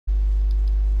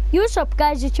What's up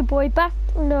guys, it's your boy back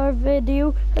in another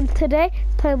video, and today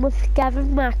playing with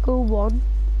Gavin Mako 1.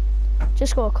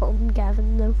 Just gonna call him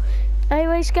Gavin though.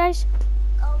 Anyways guys,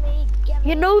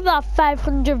 you know that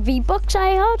 500 V-Bucks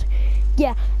I had?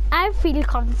 Yeah, I feel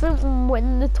confident in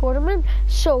winning the tournament,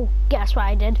 so guess what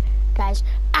I did? Guys,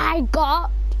 I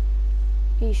got,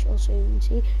 you shall soon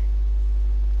see,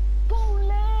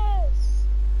 bonus!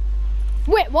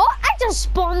 Wait, what? I just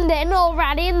spawned in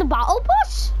already in the battle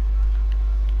bus?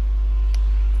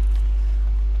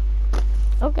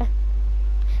 Okay.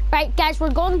 Right, guys,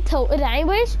 we're going tilted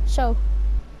anyways, so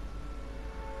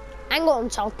I'm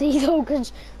going salty though,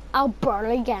 because I'll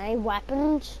barely get any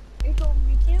weapons. You're going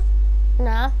medium?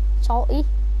 Nah, salty.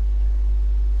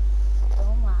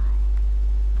 Oh my.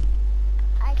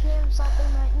 I came salty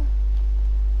mountain.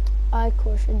 Of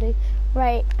course I do.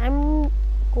 Right, I'm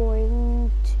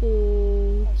going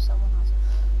to. If someone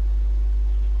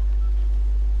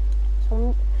has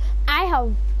it. I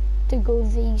have to go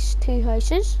these two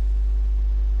houses.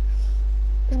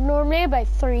 There's normally about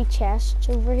 3 chests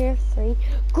over here. 3.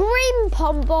 Green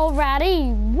pump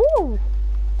already. Woo!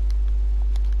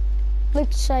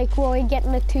 Looks like we're only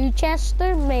getting a 2 chest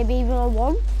there, maybe even a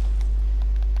 1.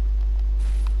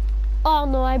 Oh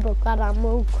no, I broke that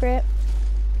ammo crate.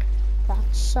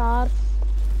 That's sad.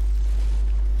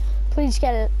 Please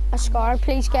get a scar,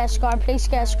 please get a scar, please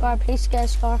get a scar, please get a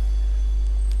scar.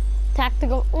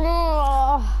 Tactical.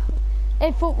 Oh.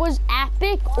 If it was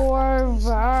epic or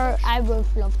rare, I would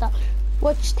have loved that.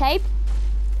 Which type?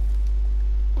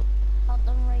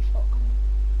 Hunting rifle.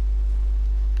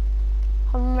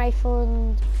 Hunting rifle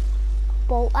and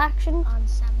bolt action. On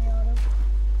semi-auto.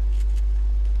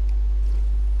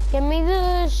 Give me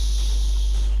the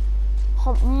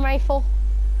hunting rifle.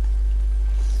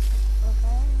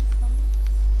 Okay, come.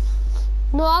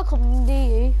 No, I'll come to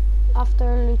you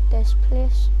after I loot this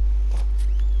place.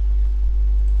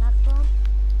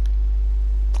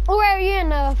 Or are you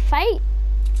in a fight?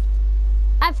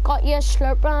 I've got you a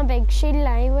slurp and a big shield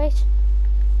anyways.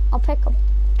 I'll pick up,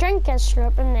 drink a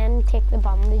slurp and then take the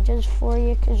bandages for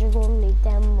you because you're going to need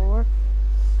them more.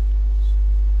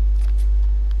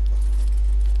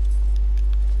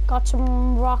 Got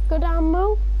some rocket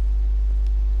ammo.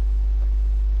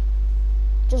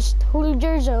 Just hold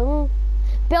your zone.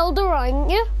 Build around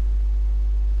you.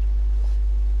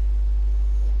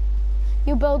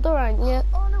 You build around you.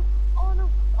 Oh no, oh no,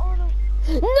 oh no.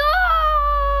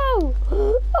 No!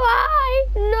 Why?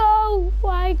 No!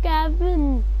 Why,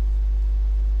 Gavin?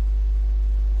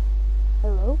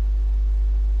 Hello?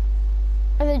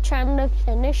 Are they trying to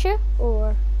finish it,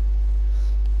 or?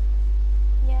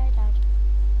 Yeah, I died.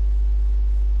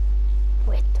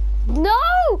 Wait.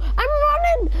 No! I'm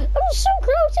running! I'm so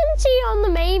close and see on the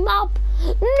main map.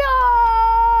 No!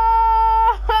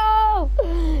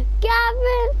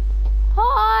 Gavin!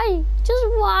 Why? Just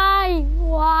why?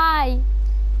 Why?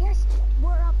 Yes,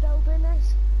 we're up building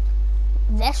this.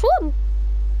 This one?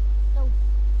 No,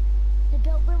 the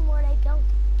building where they built.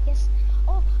 Yes.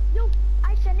 Oh, no,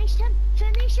 I finished him.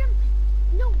 Finish him.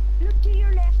 No, look to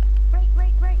your left. Right,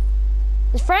 right, right.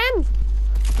 His friend?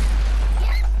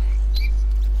 Yes.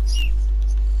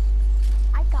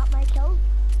 I got my kill.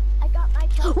 I got my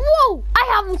kill. Whoa! I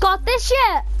haven't got this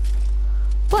yet.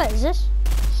 What is this?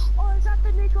 Oh, is that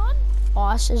the new gun? Oh,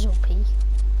 this is OP.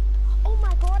 Oh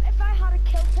my god, if I had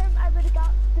killed him, I would have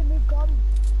got the new gun.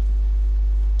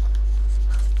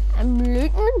 I'm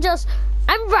looting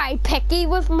I'm very picky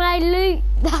with my loot.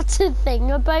 That's the thing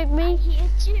about I me.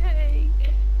 hate you.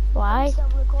 Why? Are you still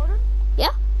recording?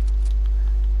 Yeah.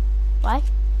 Why?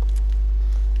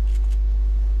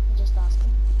 I'm just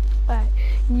asking. Alright.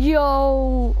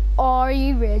 Yo, are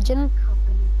you raging?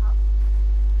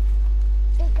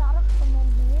 They got it from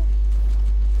in here.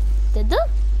 Did they?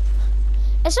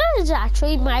 This is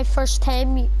actually my first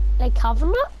time like having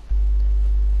it.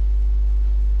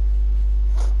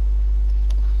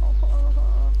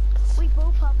 We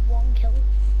both have 1 kill.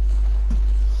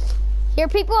 Hear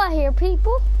people, I hear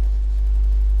people.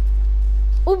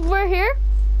 Over here.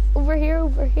 Over here,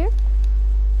 over here.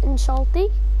 In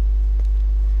Salty.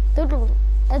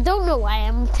 I don't know why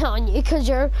I'm telling you, because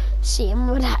you're seeing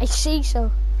what I see,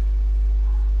 so.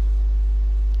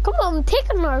 Come on, take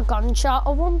another gunshot. I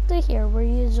want to hear where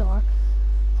you are.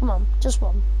 Come on, just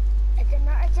one. It's in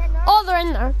there, it's in there. Oh, they're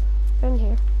in there. They're in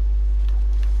here.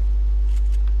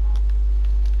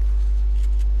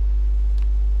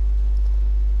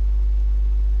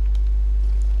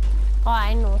 Oh,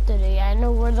 I know what to do. I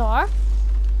know where they are.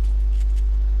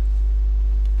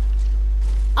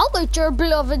 I'll loot your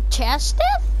beloved chest,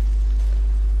 Steph.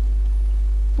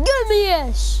 Give me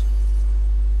this.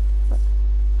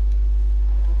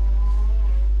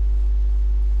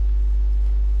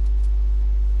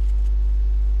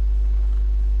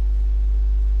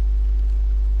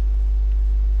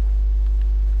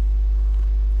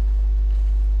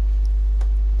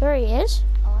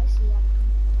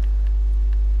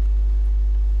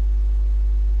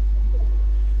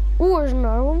 Oh, there's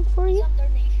another one for you.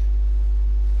 Underneath.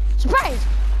 Surprise!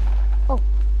 Oh,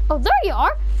 there you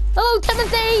are. Hello,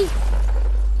 Timothy.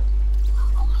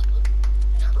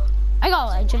 I got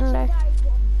a legendary.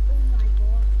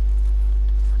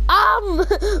 Oh my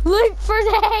god. Loot for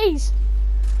days.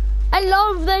 I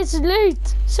love this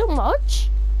loot so much.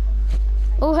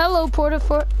 Oh, hello,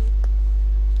 Porterfort.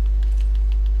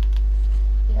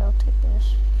 Yeah, I'll take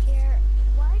this. Here,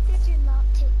 why did you not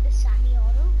take the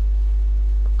semi-auto?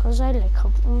 Because I like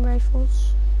hunting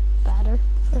rifles better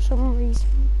for some reason.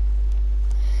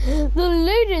 The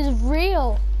loot is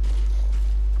real.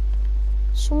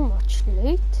 So much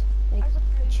loot. Like, There's a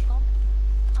blue pump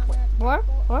and a where?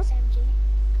 purple Where? SMG.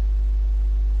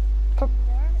 In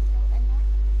there, no, in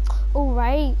there. Oh,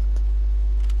 right.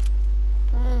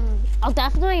 I'll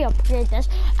definitely upgrade this.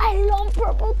 I love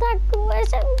purple tactical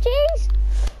SMGs.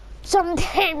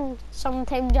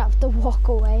 Sometimes you have to walk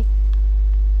away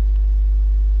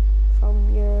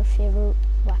from your favorite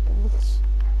weapons.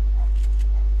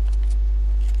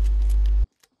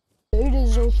 Loot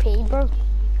is OP, bro. You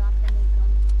got the new gun.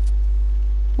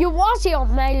 You want it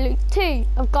on my loot too.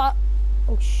 I've got,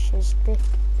 oh shiz,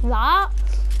 that,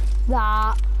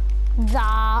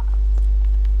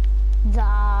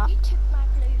 You took my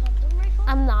blue hunting rifle?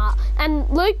 and that. And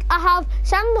look, I have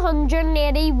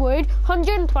 780 wood,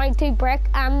 122 brick,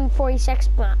 and 46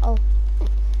 metal.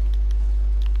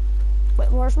 Wait,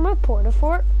 where's my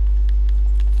Porterfort?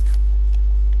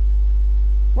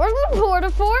 Where's my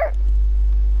Porterfort?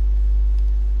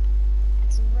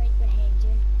 It's right behind you.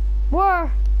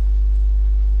 Where?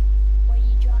 Where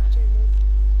you dropped your loot.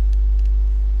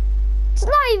 It's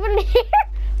not even here.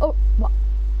 Oh, what?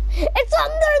 It's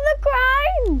under the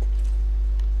ground.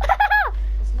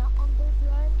 It's not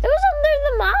underground. It was under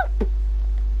the map.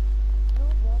 No,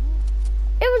 it wasn't.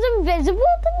 It was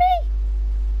invisible to me.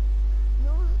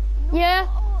 No. Yeah.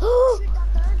 Oh, shoot that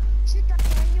down. Shoot that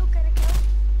down. You'll get a kill.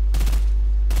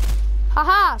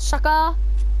 Haha, sucker.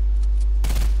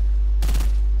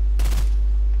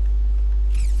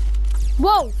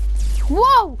 Whoa.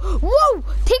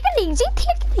 Take it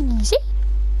easy.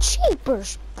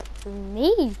 Cheapers.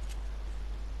 Me.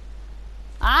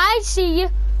 I see you.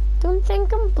 Don't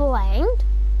think I'm blind.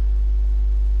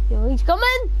 Yo, he's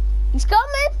coming.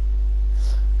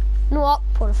 No, what?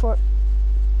 Porterfort.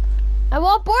 I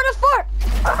want Porterfort.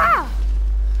 Ah!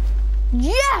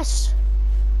 Yes.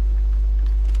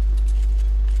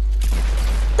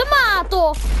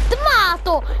 Tomato.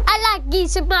 I like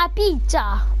these in my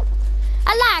pizza.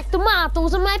 I like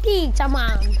tomatoes in my pizza,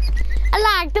 man. I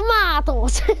like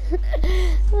tomatoes.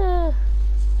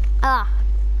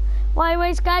 Well,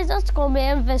 anyways, guys, that's gonna be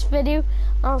it in this video.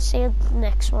 I'll see you in the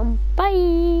next one.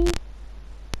 Bye.